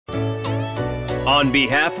On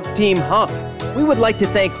behalf of Team HUF, we would like to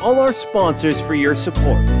thank all our sponsors for your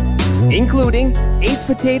support, including 8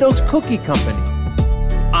 Potatoes Cookie Company,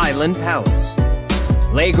 Island Palace,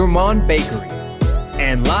 Le Gourmand Bakery,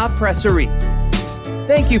 and La Presserie.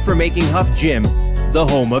 Thank you for making HUF Gym the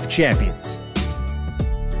home of champions.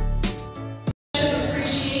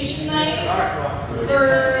 Appreciation night for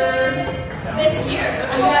this year,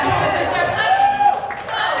 I guess, because it's our second.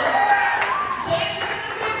 So, James is in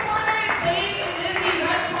the blue corner, Dave is in the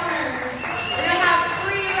red corner. We're going to have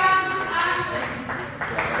 3 rounds of action.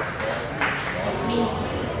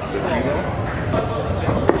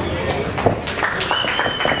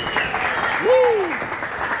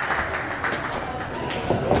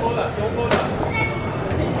 Don't hold up.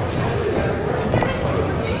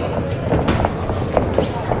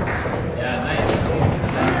 Yeah, nice.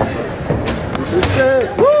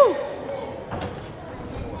 Woo!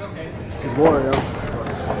 Good boy, yo.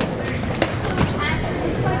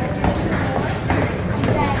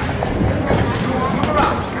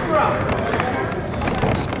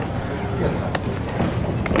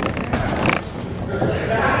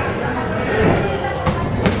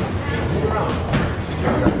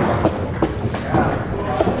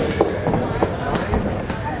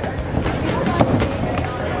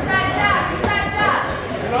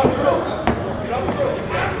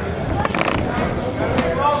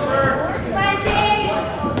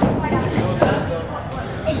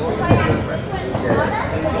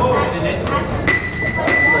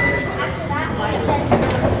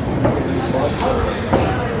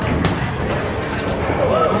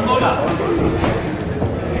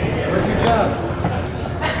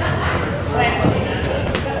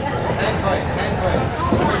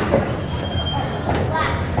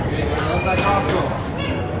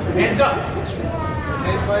 Hands up.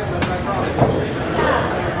 Hand fight, left back cross.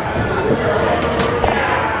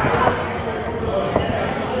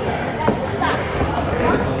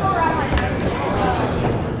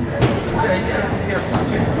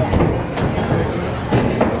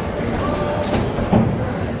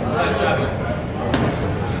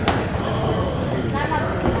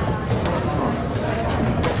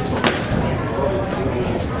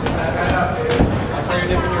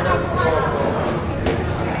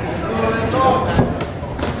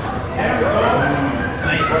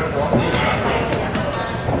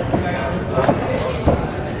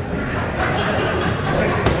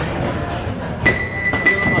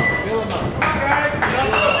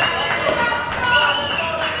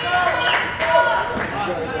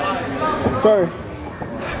 Sorry.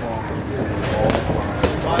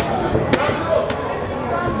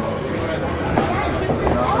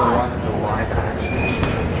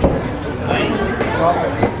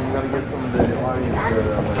 You gotta get some of the audience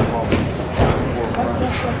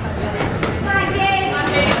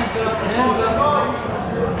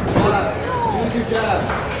Use your jab.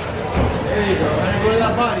 There you go. And go to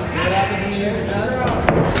that body. See what happens when you use your jab?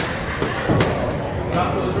 Drop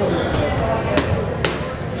those rollers.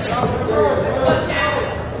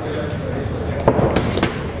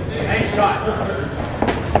 Nice shot.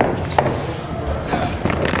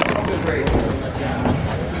 Great.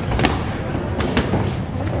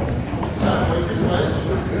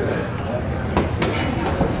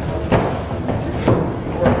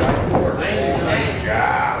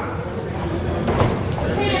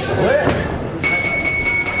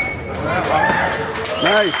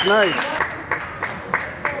 Nice, nice.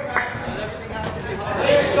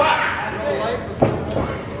 Nice shot.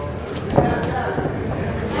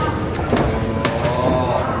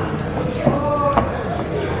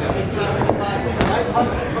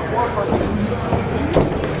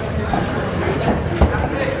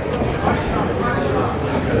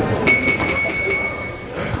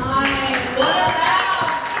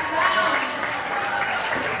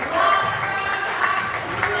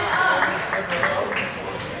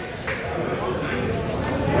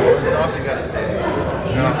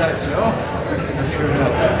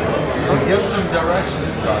 Give some direction.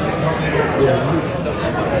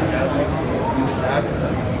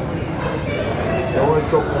 You always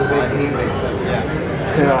go for the big haymaker.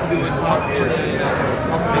 Yeah.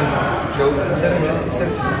 Joe, instead of just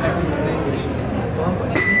everything,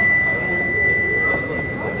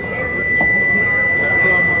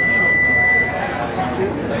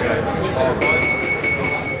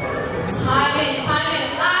 Time in.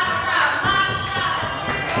 Last round.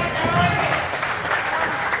 That's it.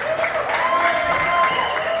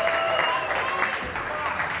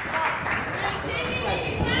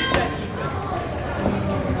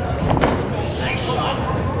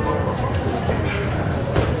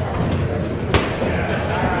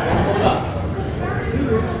 Hold up.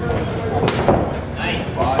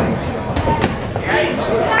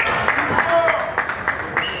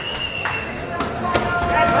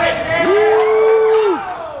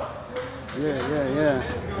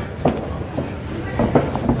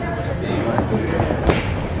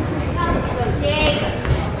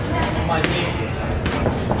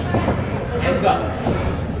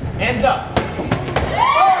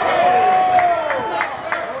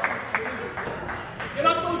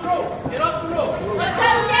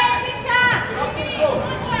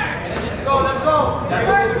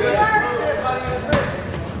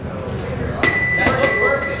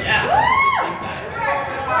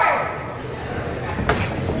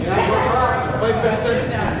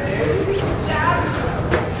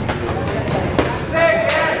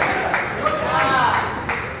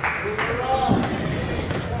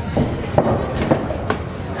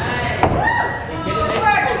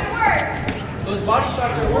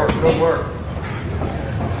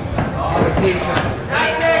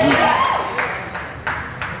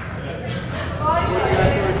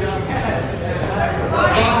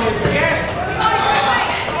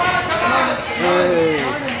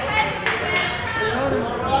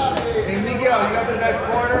 Hey, Miguel, you got the next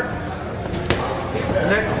corner? The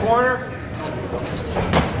next corner?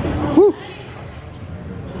 Woo.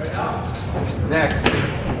 Next.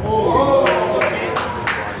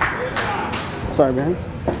 Sorry, man.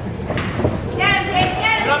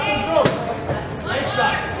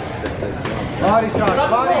 Body shots,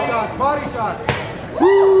 body shots, body shots.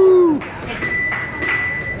 Woo. Go,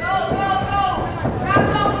 go, go. Round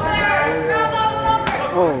almost there. Round almost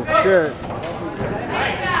over. Oh, shit.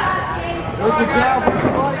 Nice job. Work your jab, work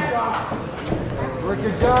your body shots. Work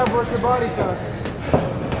your jab, work your body shots.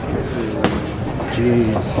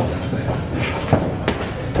 Jeez.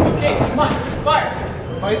 Okay, come on, fire.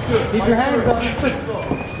 Fight good. Keep your hands up.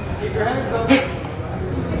 Keep your hands up.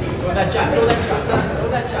 Throw that jab, throw that jab, throw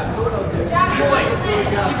that jab, throw it out there. Jab, Keep away, keep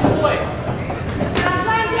away. jab,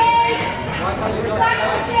 line, Dave. Watch how you Line,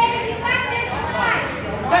 got Dave. You got this.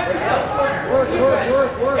 Protect yourself. Work,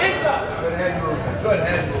 work, work. Hands up. Good head movement. Good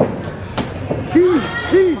head movement. Jeez,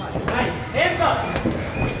 jeez. Nice, hands up.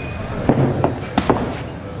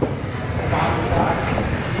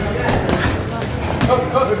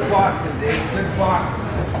 Good boxing, Dave. Good boxing.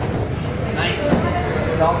 Nice.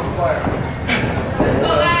 Solid fire.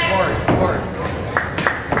 Smart, smart.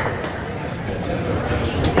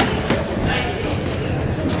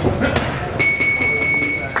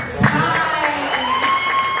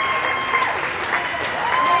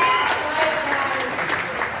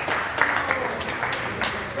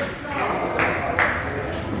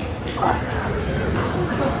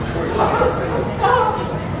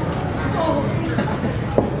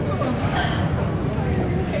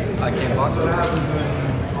 I can't box. What happens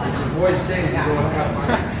when boys change to go and have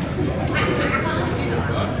money?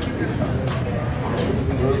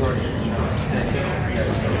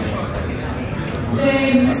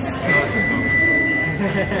 James.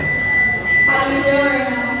 How do you feel right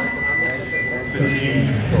now? Fatigue.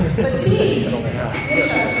 Interesting.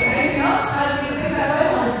 Anything else? How do you think that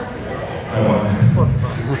went?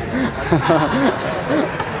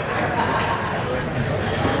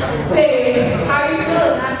 Dave, how are you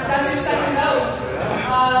feeling? That's your second bout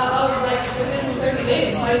of like within 30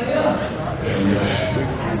 days. How do you feel?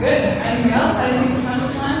 It's good. Anything else? How do you think the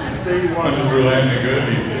punches went? Punches were landing good.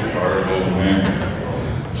 It's hard to hold man.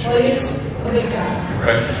 Well, he's a big guy.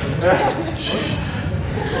 Right?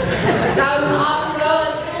 That was an awesome go.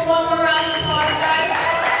 Let's give him one more round of applause, guys.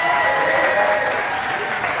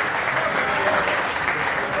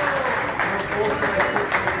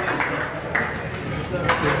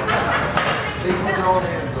 They put their own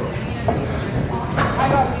hands up. I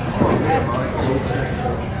got me.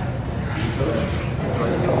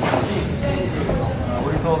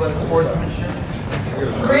 What do you call that? Sportsmanship?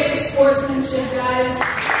 Great sportsmanship, guys.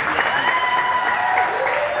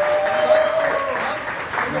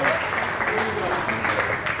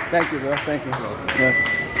 Thank you, bro. Thank you. Yes.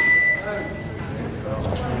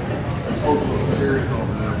 Also serious on